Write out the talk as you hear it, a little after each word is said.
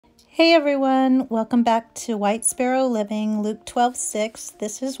Hey everyone, welcome back to White Sparrow Living, Luke 12:6.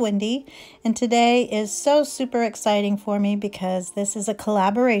 This is Wendy, and today is so super exciting for me because this is a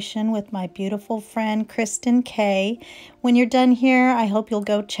collaboration with my beautiful friend Kristin Kay. When you're done here, I hope you'll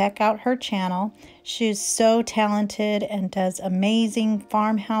go check out her channel. She's so talented and does amazing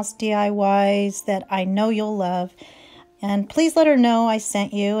farmhouse DIYs that I know you'll love. And please let her know I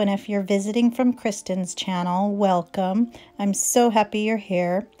sent you, and if you're visiting from Kristin's channel, welcome. I'm so happy you're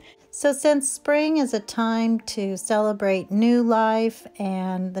here. So since spring is a time to celebrate new life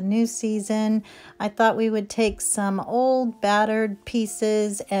and the new season, I thought we would take some old battered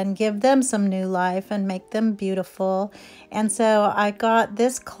pieces and give them some new life and make them beautiful. And so I got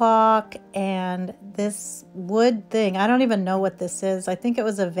this clock and this wood thing. I don't even know what this is. I think it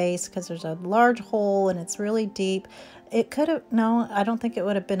was a vase because there's a large hole and it's really deep. It could have, no, I don't think it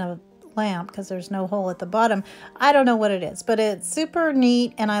would have been a lamp because there's no hole at the bottom. I don't know what it is, but it's super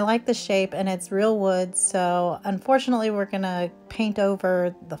neat and I like the shape and it's real wood. So unfortunately we're gonna paint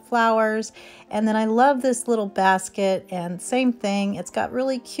over the flowers. And then I love this little basket, and same thing, it's got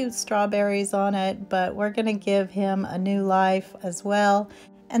really cute strawberries on it, but we're gonna give him a new life as well.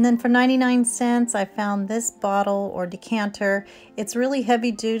 And then for 99 cents, I found this bottle or decanter. It's really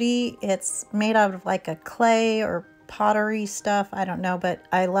heavy duty. It's made out of like a clay or pottery stuff, I don't know, but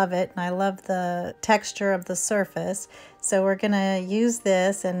I love it and I love the texture of the surface. So we're gonna use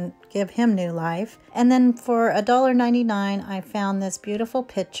this and give him new life. And then for $1.99 I found this beautiful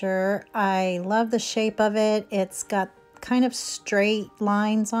pitcher. I love the shape of it. It's got kind of straight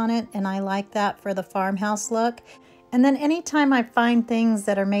lines on it and I like that for the farmhouse look. And then anytime I find things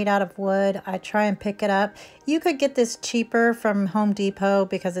that are made out of wood, I try and pick it up. You could get this cheaper from Home Depot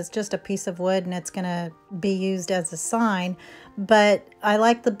because it's just a piece of wood and it's gonna be used as a sign. But I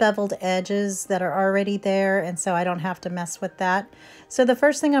like the beveled edges that are already there, and so I don't have to mess with that. So the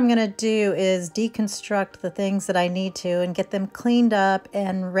first thing I'm gonna do is deconstruct the things that I need to and get them cleaned up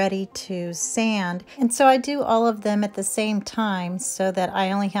and ready to sand. And so I do all of them at the same time so that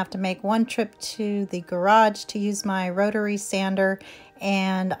I only have to make one trip to the garage to use my rotary sander,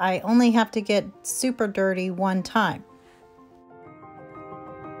 and I only have to get super dirty one time.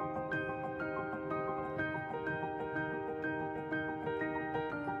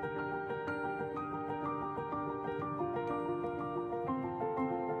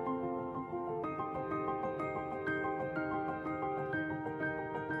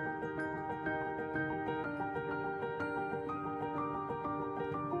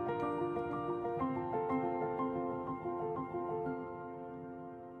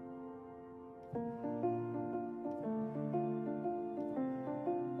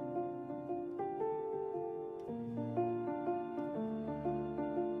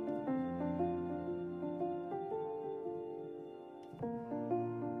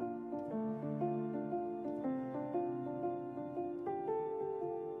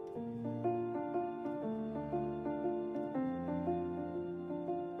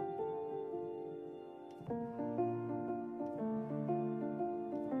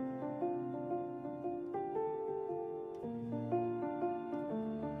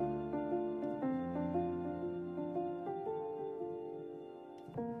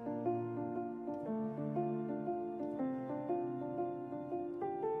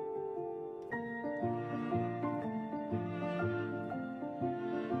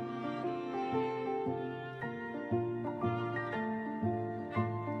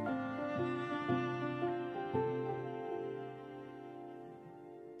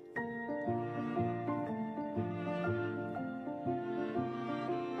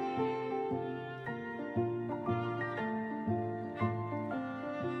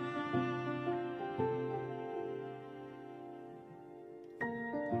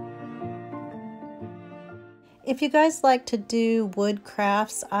 If you guys like to do wood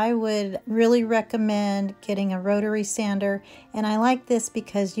crafts, I would really recommend getting a rotary sander. And I like this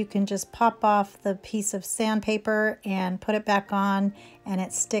because you can just pop off the piece of sandpaper and put it back on, and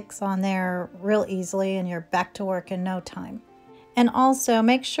it sticks on there real easily and you're back to work in no time. And also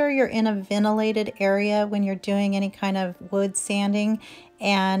make sure you're in a ventilated area when you're doing any kind of wood sanding.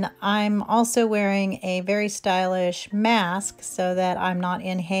 And I'm also wearing a very stylish mask so that I'm not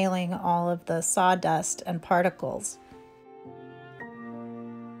inhaling all of the sawdust and particles.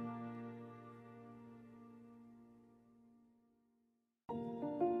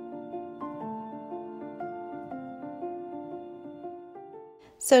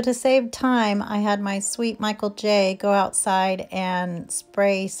 So to save time, I had my sweet Michael J go outside and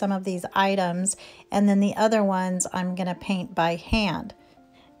spray some of these items, and then the other ones I'm going to paint by hand.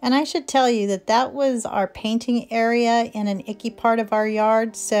 And I should tell you that that was our painting area in an icky part of our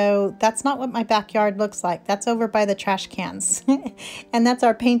yard. So that's not what my backyard looks like. That's over by the trash cans. And that's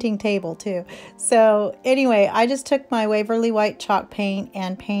our painting table too. So anyway, I just took my Waverly White chalk paint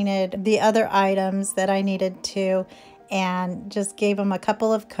and painted the other items that I needed to, and just gave them a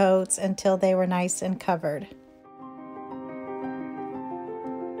couple of coats until they were nice and covered.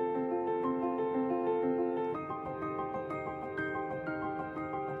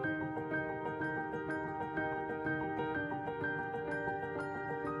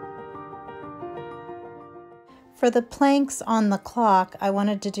 For the planks on the clock, I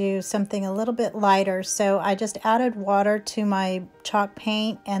wanted to do something a little bit lighter, so I just added water to my chalk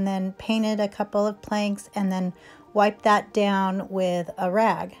paint and then painted a couple of planks and then wiped that down with a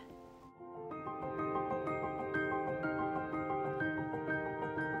rag.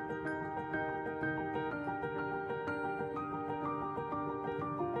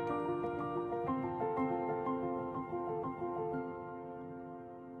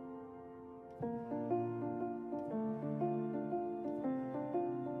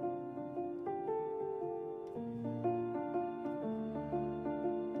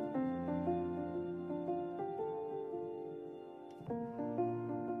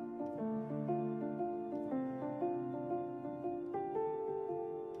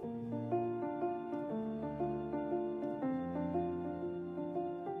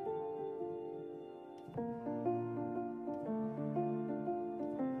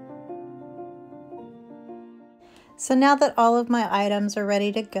 So now that all of my items are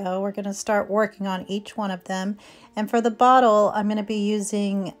ready to go, we're going to start working on each one of them. And for the bottle, I'm going to be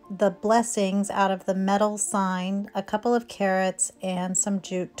using the blessings out of the metal sign, a couple of carrots, and some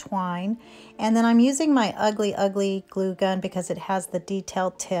jute twine. And then I'm using my ugly glue gun because it has the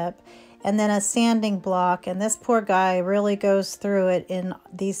detailed tip. And then a sanding block, and this poor guy really goes through it in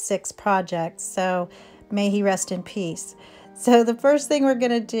these 6 projects, so may he rest in peace. So the first thing we're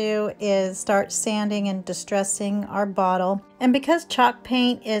going to do is start sanding and distressing our bottle. And because chalk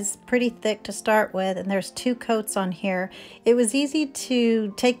paint is pretty thick to start with, and there's 2 coats on here, it was easy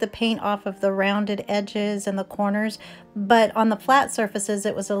to take the paint off of the rounded edges and the corners, but on the flat surfaces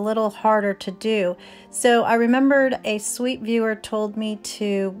it was a little harder to do. So I remembered a sweet viewer told me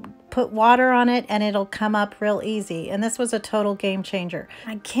to put water on it and it'll come up real easy, and this was a total game changer.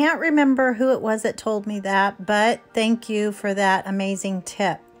 I can't remember who it was that told me that, but thank you for that amazing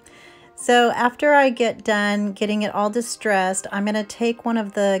tip. So after I get done getting it all distressed, I'm going to take one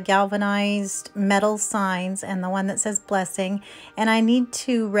of the galvanized metal signs and the one that says blessing, and I need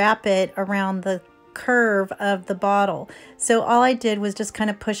to wrap it around the curve of the bottle. So all I did was just kind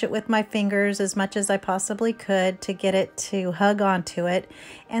of push it with my fingers as much as I possibly could to get it to hug onto it.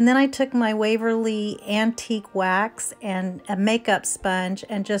 And then I took my Waverly antique wax and a makeup sponge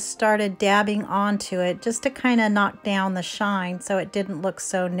and just started dabbing onto it just to kind of knock down the shine so it didn't look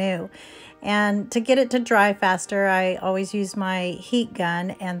so new. And to get it to dry faster, I always use my heat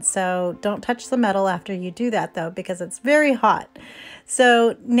gun, and so don't touch the metal after you do that though, because it's very hot.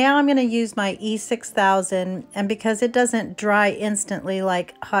 So now I'm going to use my E6000, and because it doesn't dry instantly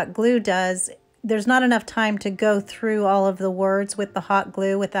like hot glue does, there's not enough time to go through all of the words with the hot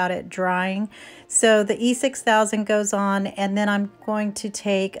glue without it drying. So the E6000 goes on, and then I'm going to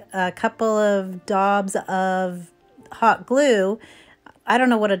take a couple of daubs of hot glue. I don't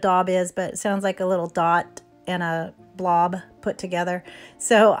know what a daub is, but it sounds like a little dot and a blob put together.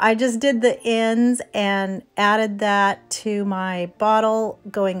 So I just did the ends and added that to my bottle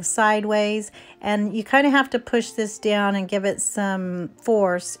going sideways, and you kind of have to push this down and give it some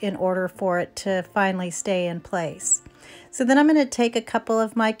force in order for it to finally stay in place. So then I'm going to take a couple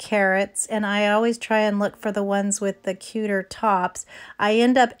of my carrots, and I always try and look for the ones with the cuter tops. I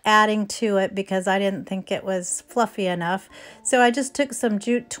end up adding to it because I didn't think it was fluffy enough. So I just took some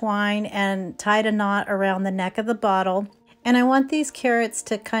jute twine and tied a knot around the neck of the bottle. And I want these carrots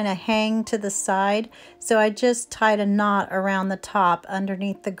to kind of hang to the side, so I just tied a knot around the top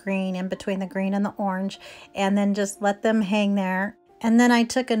underneath the green, in between the green and the orange, and then just let them hang there. And then I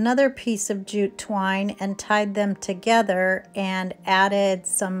took another piece of jute twine and tied them together and added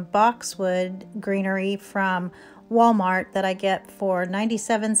some boxwood greenery from Walmart that I get for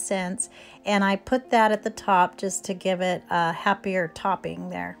 97 cents. And I put that at the top just to give it a happier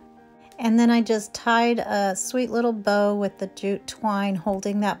topping there. And then I just tied a sweet little bow with the jute twine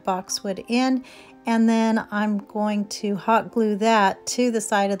holding that boxwood in. And then I'm going to hot glue that to the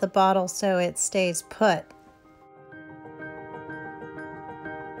side of the bottle so it stays put.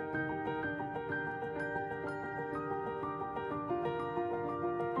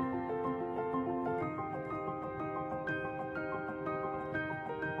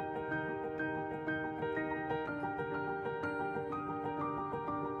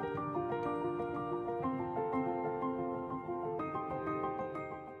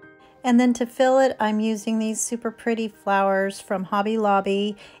 And then to fill it, I'm using these super pretty flowers from Hobby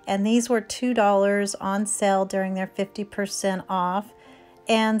Lobby, and these were $2 on sale during their 50% off.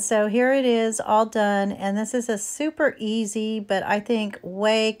 And so here it is all done, and this is a super easy but I think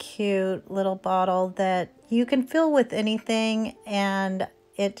way cute little bottle that you can fill with anything, and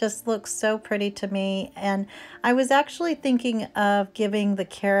it just looks so pretty to me. And I was actually thinking of giving the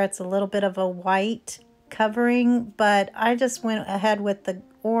carrots a little bit of a white covering, but I just went ahead with the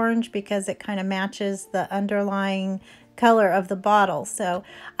orange because it kind of matches the underlying color of the bottle. So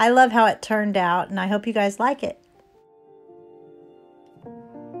I love how it turned out, and I hope you guys like it.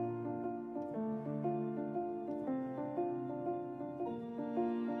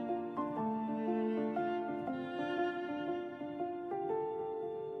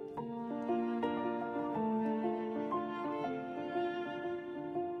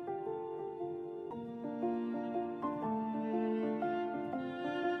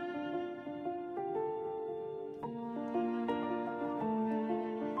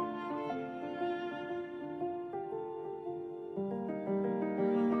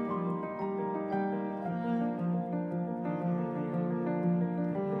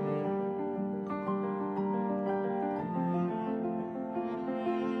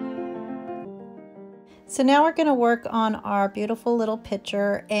 So now we're going to work on our beautiful little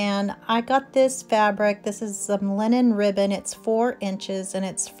picture, and I got this fabric. This is some linen ribbon. It's 4 inches and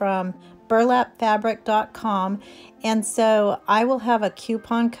it's from burlapfabric.com, and so I will have a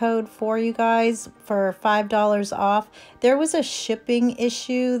coupon code for you guys for $5 off. There was a shipping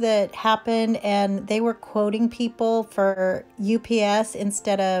issue that happened, and they were quoting people for UPS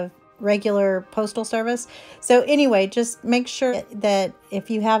instead of regular postal service. So anyway, just make sure that if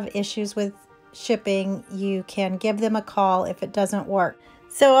you have issues with shipping, you can give them a call if it doesn't work.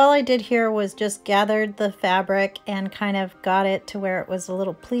 So all I did here was just gathered the fabric and kind of got it to where it was a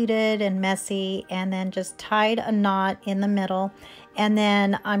little pleated and messy, and then just tied a knot in the middle. And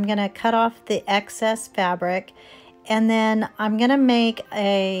then I'm going to cut off the excess fabric, and then I'm going to make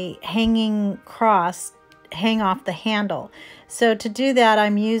a hanging cross hang off the handle. So to do that,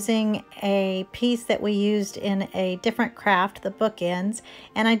 I'm using a piece that we used in a different craft, the bookends,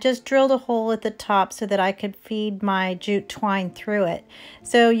 and I just drilled a hole at the top so that I could feed my jute twine through it.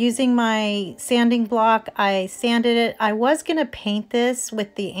 So using my sanding block, I sanded it. I was going to paint this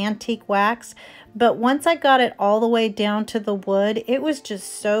with the antique wax, but once I got it all the way down to the wood, it was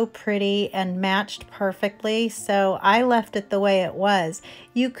just so pretty and matched perfectly, so I left it the way it was.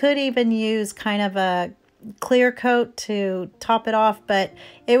 You could even use kind of a clear coat to top it off, but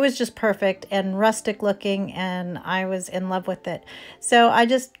it was just perfect and rustic looking, and I was in love with it. So I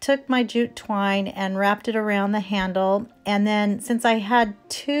just took my jute twine and wrapped it around the handle, and then since I had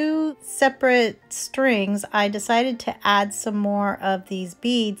 2 separate strings, I decided to add some more of these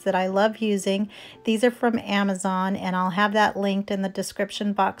beads that I love using. These are from Amazon, and I'll have that linked in the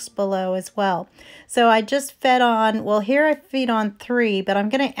description box below as well. So I just fed on, well, here I feed on 3, but I'm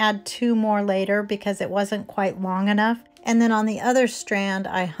going to add 2 more later because it wasn't quite long enough. And then on the other strand,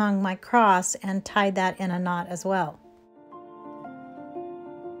 I hung my cross and tied that in a knot as well.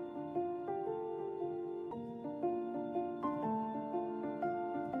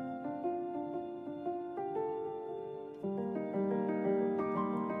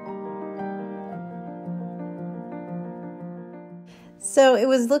 So it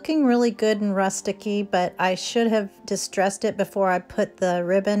was looking really good and rusticy, but I should have distressed it before I put the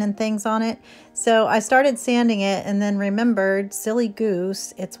ribbon and things on it. So I started sanding it and then remembered, silly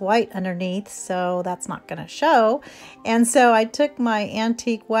goose, it's white underneath, so that's not going to show. And so I took my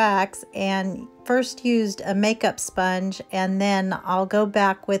antique wax and first used a makeup sponge, and then I'll go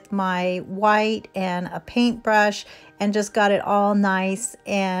back with my white and a paintbrush and just got it all nice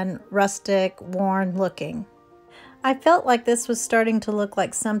and rustic, worn looking. I felt like this was starting to look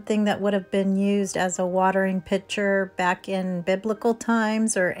like something that would have been used as a watering pitcher back in biblical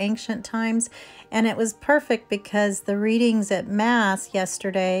times or ancient times, and it was perfect because the readings at Mass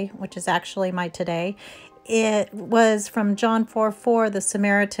yesterday, which is actually my today, it was from John 4:4, the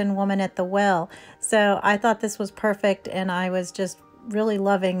Samaritan woman at the well. So I thought this was perfect, and I was just really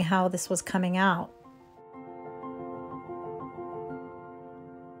loving how this was coming out.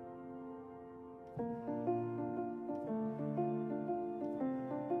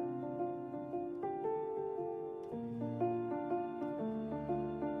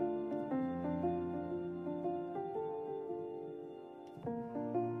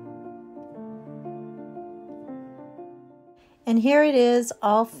 And here it is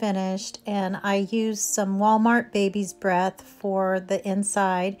all finished, and I used some Walmart Baby's Breath for the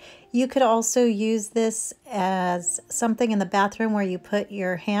inside. You could also use this as something in the bathroom where you put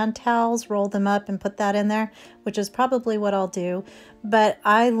your hand towels, roll them up and put that in there, which is probably what I'll do. But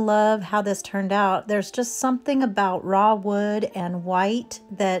I love how this turned out. There's just something about raw wood and white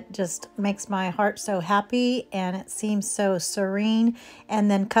that just makes my heart so happy, and it seems so serene.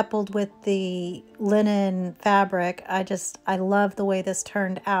 And then coupled with the linen fabric, I love the way this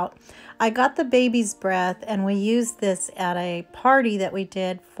turned out. I got the baby's breath, and we used this at a party that we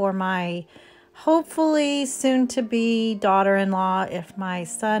did for my hopefully soon-to-be daughter-in-law, if my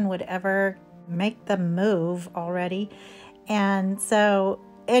son would ever make the move already. And so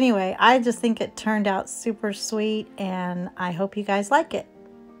anyway, I just think it turned out super sweet, and I hope you guys like it.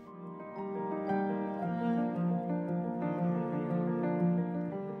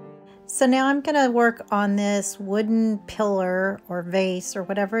 So now I'm going to work on this wooden pillar or vase or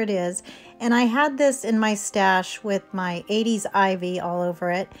whatever it is. And I had this in my stash with my 80s ivy all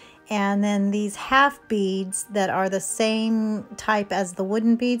over it. And then these half beads that are the same type as the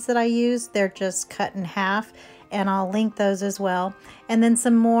wooden beads that I use. They're just cut in half. And I'll link those as well. And then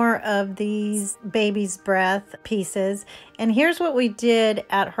some more of these baby's breath pieces. And here's what we did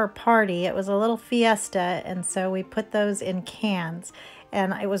at her party. It was a little fiesta, and so we put those in cans.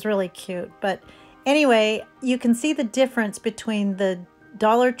 And it was really cute. But anyway, you can see the difference between the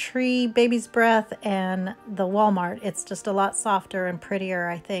Dollar Tree baby's breath and the Walmart. It's just a lot softer and prettier,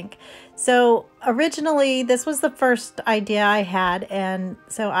 I think. So originally, this was the first idea I had, and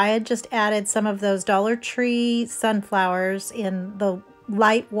so I had just added some of those Dollar Tree sunflowers in the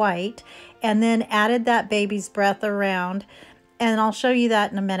light white, and then added that baby's breath around. And I'll show you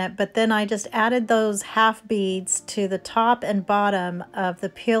that in a minute, but then I just added those half beads to the top and bottom of the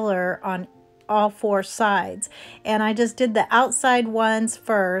pillar on all four sides. And I just did the outside ones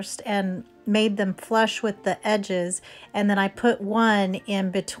first and made them flush with the edges, and then I put one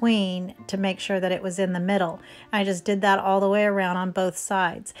in between to make sure that it was in the middle. I just did that all the way around on both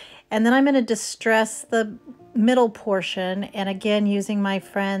sides. And then I'm going to distress the middle portion, and again using my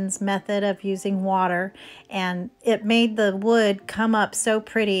friend's method of using water, and it made the wood come up so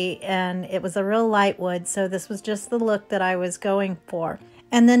pretty, and it was a real light wood, so this was just the look that I was going for.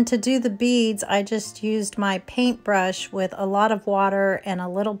 And then to do the beads, I just used my paintbrush with a lot of water and a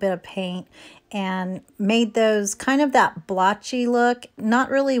little bit of paint, and made those kind of that blotchy look. Not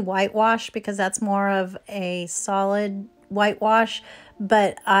really whitewash, because that's more of a solid whitewash,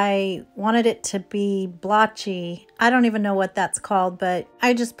 but I wanted it to be blotchy. I don't even know what that's called, but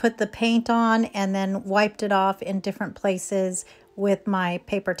I just put the paint on and then wiped it off in different places with my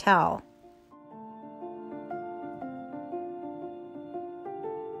paper towel.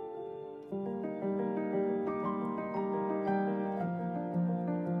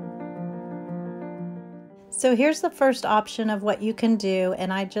 So here's the first option of what you can do,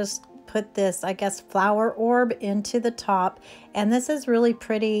 and I just put this, I guess, flower orb into the top, and this is really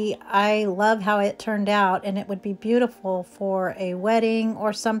pretty. I love how it turned out, and it would be beautiful for a wedding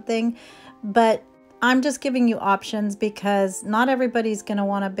or something, but I'm just giving you options because not everybody's going to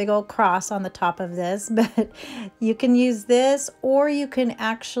want a big old cross on the top of this, but you can use this, or you can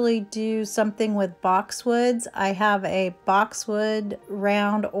actually do something with boxwoods. I have a boxwood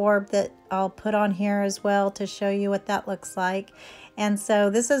round orb that I'll put on here as well to show you what that looks like. And so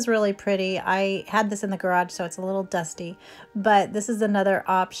this is really pretty. I had this in the garage, so it's a little dusty, but this is another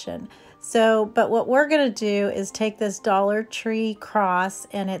option. So, but what we're going to do is take this Dollar Tree cross,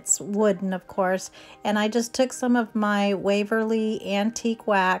 and it's wooden, of course, and I just took some of my Waverly antique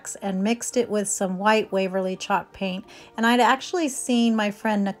wax and mixed it with some white Waverly chalk paint. And I'd actually seen my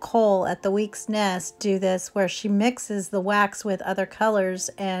friend Nicole at the Week's Nest do this, where she mixes the wax with other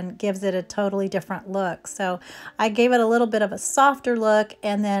colors and gives it a totally different look. So I gave it a little bit of a softer look,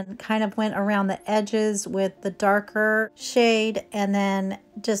 and then kind of went around the edges with the darker shade, and then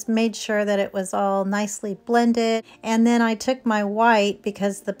just made sure that it was all nicely blended. And then I took my white,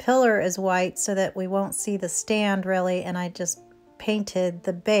 because the pillar is white, so that we won't see the stand really, and I just painted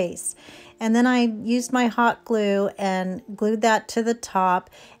the base. And then I used my hot glue and glued that to the top.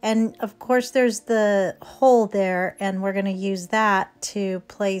 And of course there's the hole there, and we're going to use that to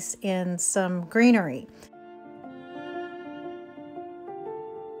place in some greenery.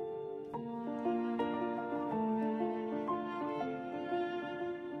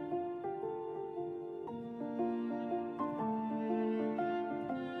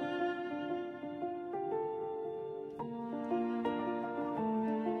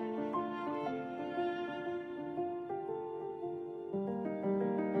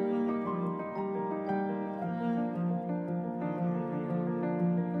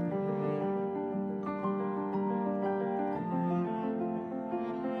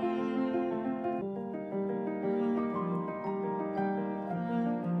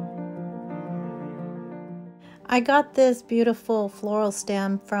 I got this beautiful floral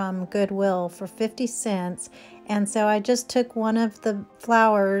stem from Goodwill for 50 cents. And so I just took one of the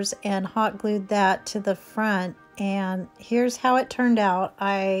flowers and hot glued that to the front. And here's how it turned out.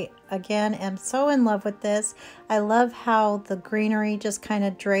 I, again, am so in love with this. I love how the greenery just kind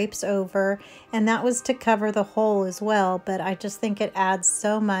of drapes over. And that was to cover the hole as well. But I just think it adds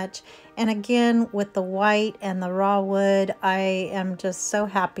so much. And again, with the white and the raw wood, I am just so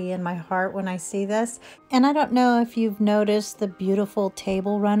happy in my heart when I see this. And I don't know if you've noticed the beautiful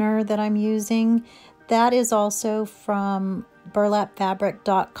table runner that I'm using. That is also from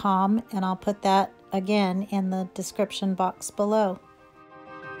burlapfabric.com, and I'll put that again in the description box below.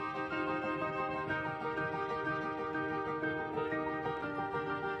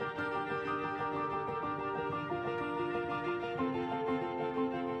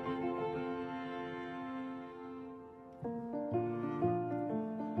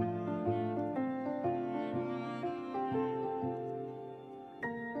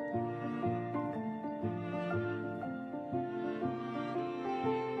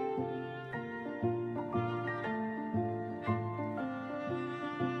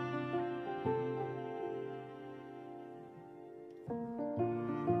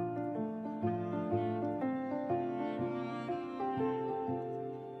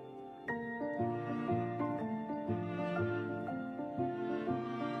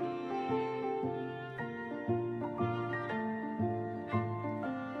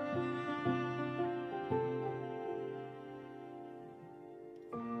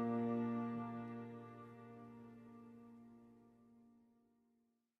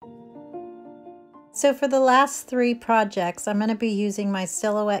 So for the last 3 projects, I'm going to be using my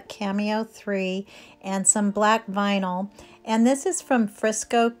Silhouette Cameo 3 and some black vinyl. And this is from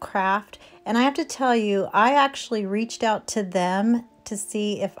Frisco Craft. And I have to tell you, I actually reached out to them to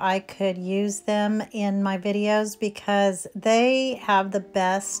see if I could use them in my videos because they have the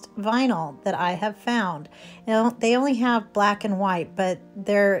best vinyl that I have found. You know, they only have black and white, but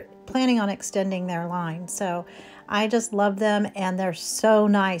they're planning on extending their line. So I just love them and they're so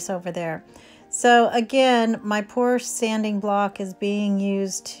nice over there. So again, my poor sanding block is being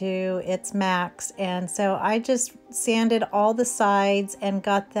used to its max, and so I just sanded all the sides and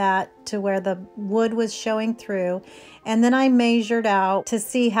got that to where the wood was showing through, and then I measured out to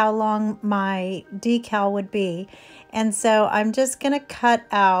see how long my decal would be. And so I'm just going to cut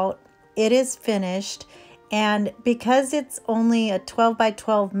out. It is finished. And because it's only a 12 by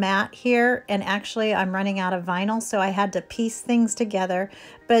 12 mat here, and actually I'm running out of vinyl, so I had to piece things together.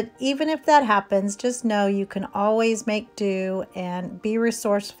 But even if that happens, just know you can always make do and be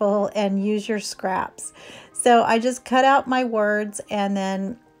resourceful and use your scraps. So I just cut out my words and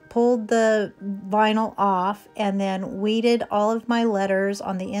then pulled the vinyl off and then weeded all of my letters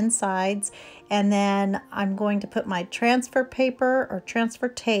on the insides. And then I'm going to put my transfer paper or transfer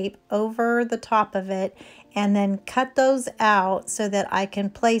tape over the top of it and then cut those out so that I can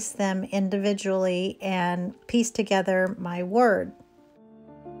place them individually and piece together my word.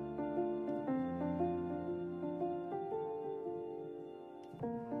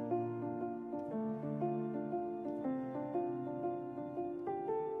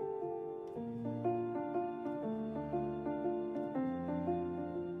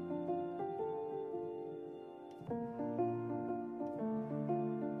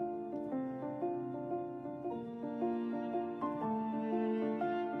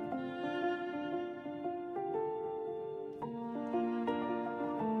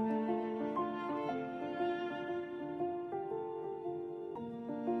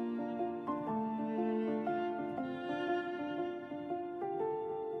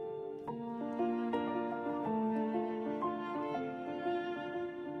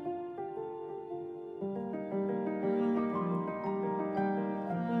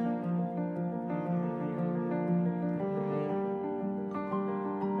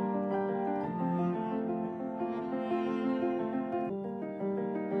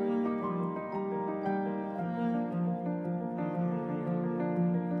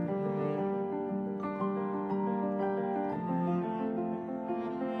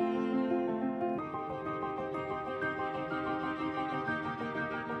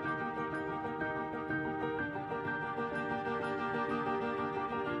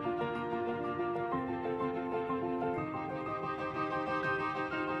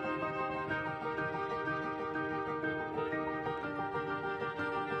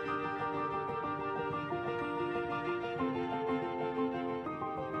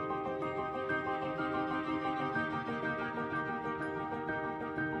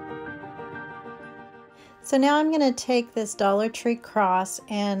 So now I'm going to take this Dollar Tree cross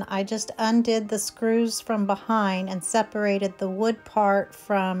and I just undid the screws from behind and separated the wood part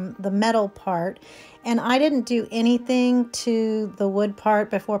from the metal part. And I didn't do anything to the wood part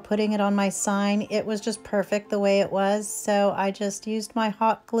before putting it on my sign. It was just perfect the way it was. So I just used my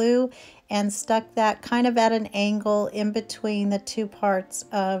hot glue and stuck that kind of at an angle in between the two parts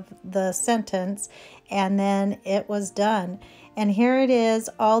of the sentence, and then it was done. And here it is,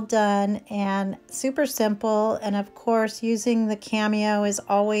 all done and super simple. And of course, using the Cameo is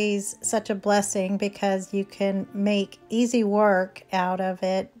always such a blessing because you can make easy work out of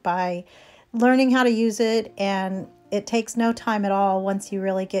it by learning how to use it, and it takes no time at all once you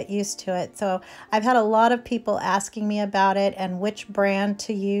really get used to it. So I've had a lot of people asking me about it and which brand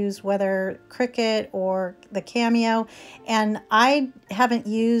to use, whether Cricut or the Cameo. And I haven't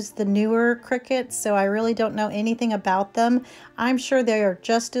used the newer Cricuts, so I really don't know anything about them. I'm sure they are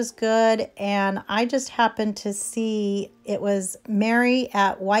just as good. And I just happened to see it was Mary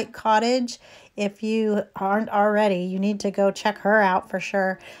at White Cottage. If you aren't already, you need to go check her out for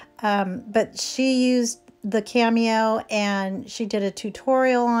sure. But she used the Cameo and she did a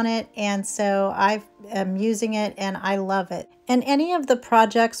tutorial on it, and so I am using it and I love it. And any of the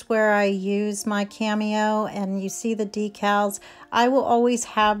projects where I use my Cameo and you see the decals, I will always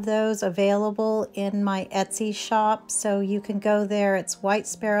have those available in my Etsy shop, so you can go there. It's White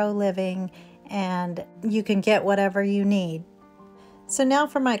Sparrow Living and you can get whatever you need. So now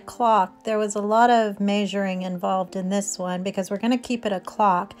for my clock, there was a lot of measuring involved in this one because we're going to keep it a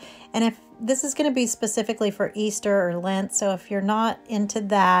clock. And if this is going to be specifically for Easter or Lent, so if you're not into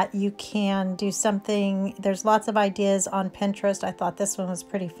that, you can do something. There's lots of ideas on Pinterest. I thought this one was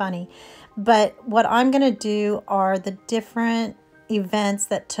pretty funny. But what I'm going to do are the different events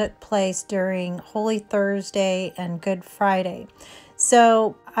that took place during Holy Thursday and Good Friday.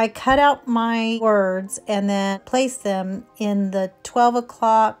 So I cut out my words and then placed them in the 12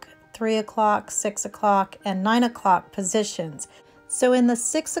 o'clock, 3 o'clock, 6 o'clock, and 9 o'clock positions. So in the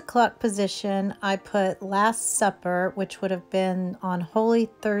 6 o'clock position, I put Last Supper, which would have been on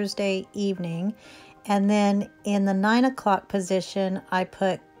Holy Thursday evening. And then in the 9 o'clock position, I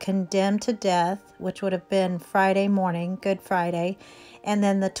put Condemned to Death, which would have been Friday morning, Good Friday. And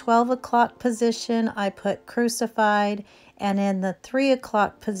then the 12 o'clock position, I put Crucified. And in the 3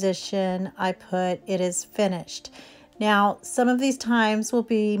 o'clock position, I put It Is Finished. Now, some of these times will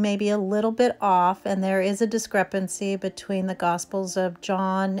be maybe a little bit off, and there is a discrepancy between the Gospels of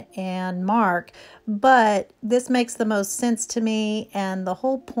John and Mark, but this makes the most sense to me, and the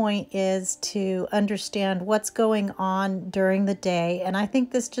whole point is to understand what's going on during the day, and I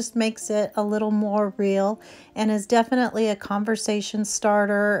think this just makes it a little more real and is definitely a conversation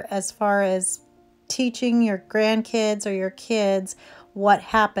starter as far as teaching your grandkids or your kids what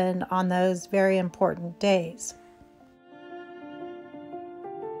happened on those very important days.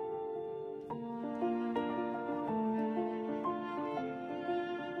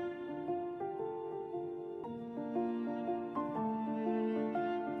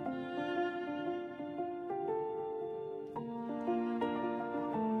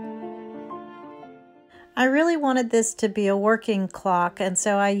 I really wanted this to be a working clock, and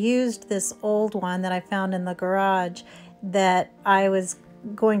so I used this old one that I found in the garage that I was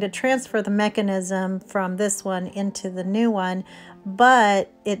going to transfer the mechanism from this one into the new one,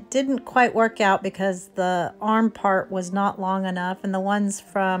 but it didn't quite work out because the arm part was not long enough, and the ones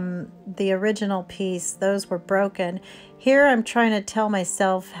from the original piece, those were broken. Here I'm trying to tell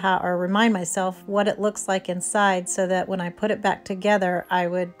myself how, or remind myself what it looks like inside so that when I put it back together, I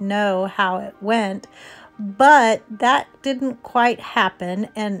would know how it went. But that didn't quite happen,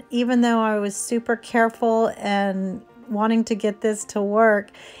 and even though I was super careful and wanting to get this to work,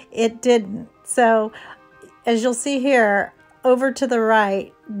 it didn't. So as you'll see here, over to the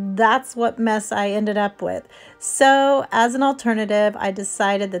right, that's what mess I ended up with. So as an alternative, I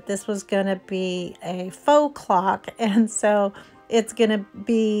decided that this was going to be a faux clock, and so it's going to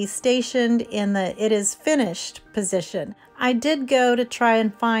be stationed in the It Is Finished position. I did go to try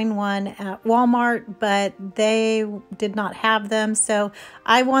and find one at Walmart, but they did not have them. So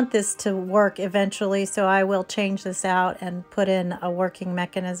I want this to work eventually, so I will change this out and put in a working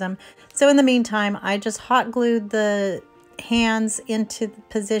mechanism. So in the meantime, I just hot glued the hands into the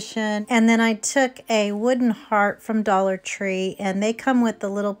position, and then I took a wooden heart from Dollar Tree, and they come with the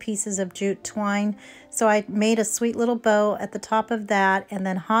little pieces of jute twine. So I made a sweet little bow at the top of that and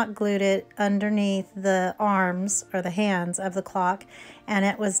then hot glued it underneath the arms or the hands of the clock, and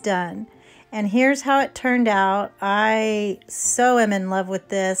it was done. And here's how it turned out. I so am in love with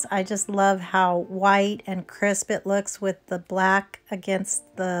this. I just love how white and crisp it looks with the black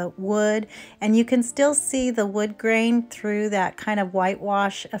against the wood. And you can still see the wood grain through that kind of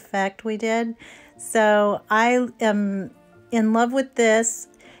whitewash effect we did. So I am in love with this.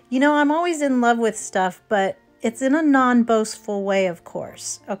 You know, I'm always in love with stuff, but it's in a non-boastful way, of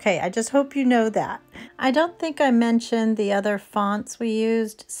course. Okay, I just hope you know that. I don't think I mentioned the other fonts we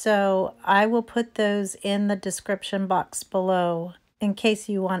used, so I will put those in the description box below in case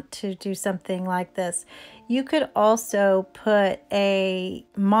you want to do something like this. You could also put a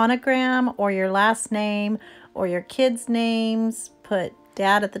monogram or your last name or your kids' names, put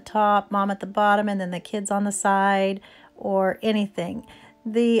dad at the top, mom at the bottom, and then the kids on the side, or anything.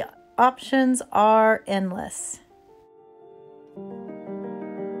 The options are endless.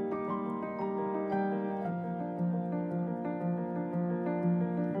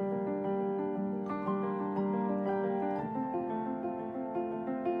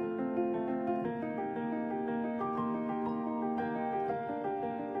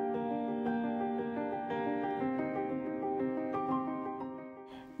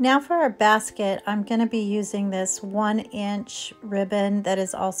 Now for our basket, I'm going to be using this 1-inch ribbon that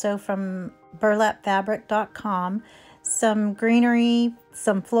is also from burlapfabric.com, some greenery,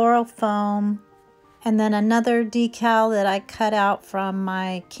 some floral foam, and then another decal that I cut out from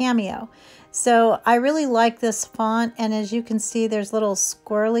my Cameo. So I really like this font, and as you can see, there's little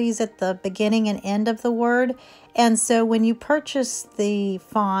squirrelies at the beginning and end of the word. And so when you purchase the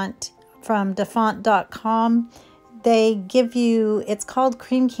font from dafont.com, they give you, it's called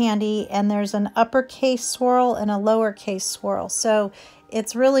Cream Candy, and there's an uppercase swirl and a lowercase swirl. So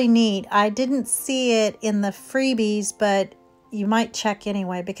it's really neat. I didn't see it in the freebies, but you might check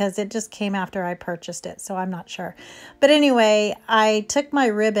anyway because it just came after I purchased it, so I'm not sure. But anyway, I took my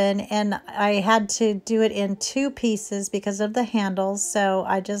ribbon and I had to do it in 2 pieces because of the handles. So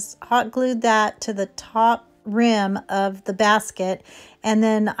I just hot glued that to the top rim of the basket, and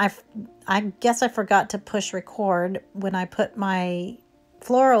then I guess I forgot to push record when I put my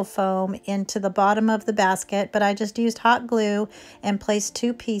floral foam into the bottom of the basket, but I just used hot glue and placed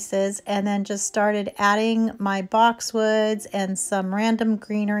 2 pieces and then just started adding my boxwoods and some random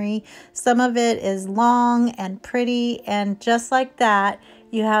greenery. Some of it is long and pretty, and just like that,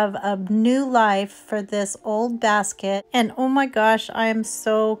 you have a new life for this old basket. And oh my gosh, I am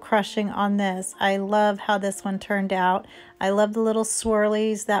so crushing on this. I love how this one turned out. I love the little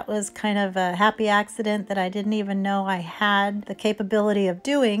swirlies. That was kind of a happy accident that I didn't even know I had the capability of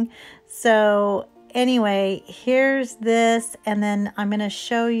doing. So anyway, here's this, and then I'm going to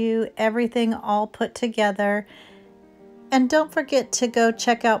show you everything all put together. And don't forget to go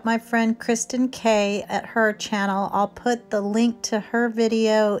check out my friend Kristin Kay at her channel. I'll put the link to her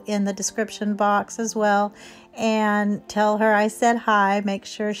video in the description box as well. And tell her I said hi. Make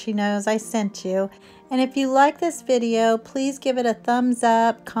sure she knows I sent you. And if you like this video, please give it a thumbs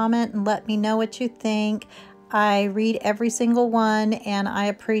up, comment, and let me know what you think. I read every single one, and I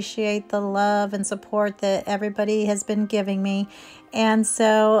appreciate the love and support that everybody has been giving me. And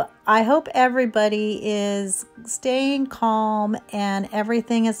so I hope everybody is staying calm and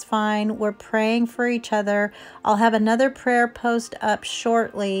everything is fine. We're praying for each other. I'll have another prayer post up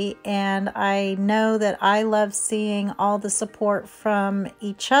shortly, and I know that I love seeing all the support from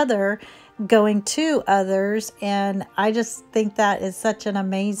each other going to others, and I just think that is such an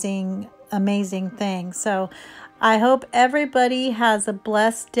amazing thing. So I hope everybody has a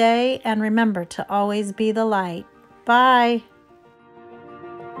blessed day, and remember to always be the light. Bye.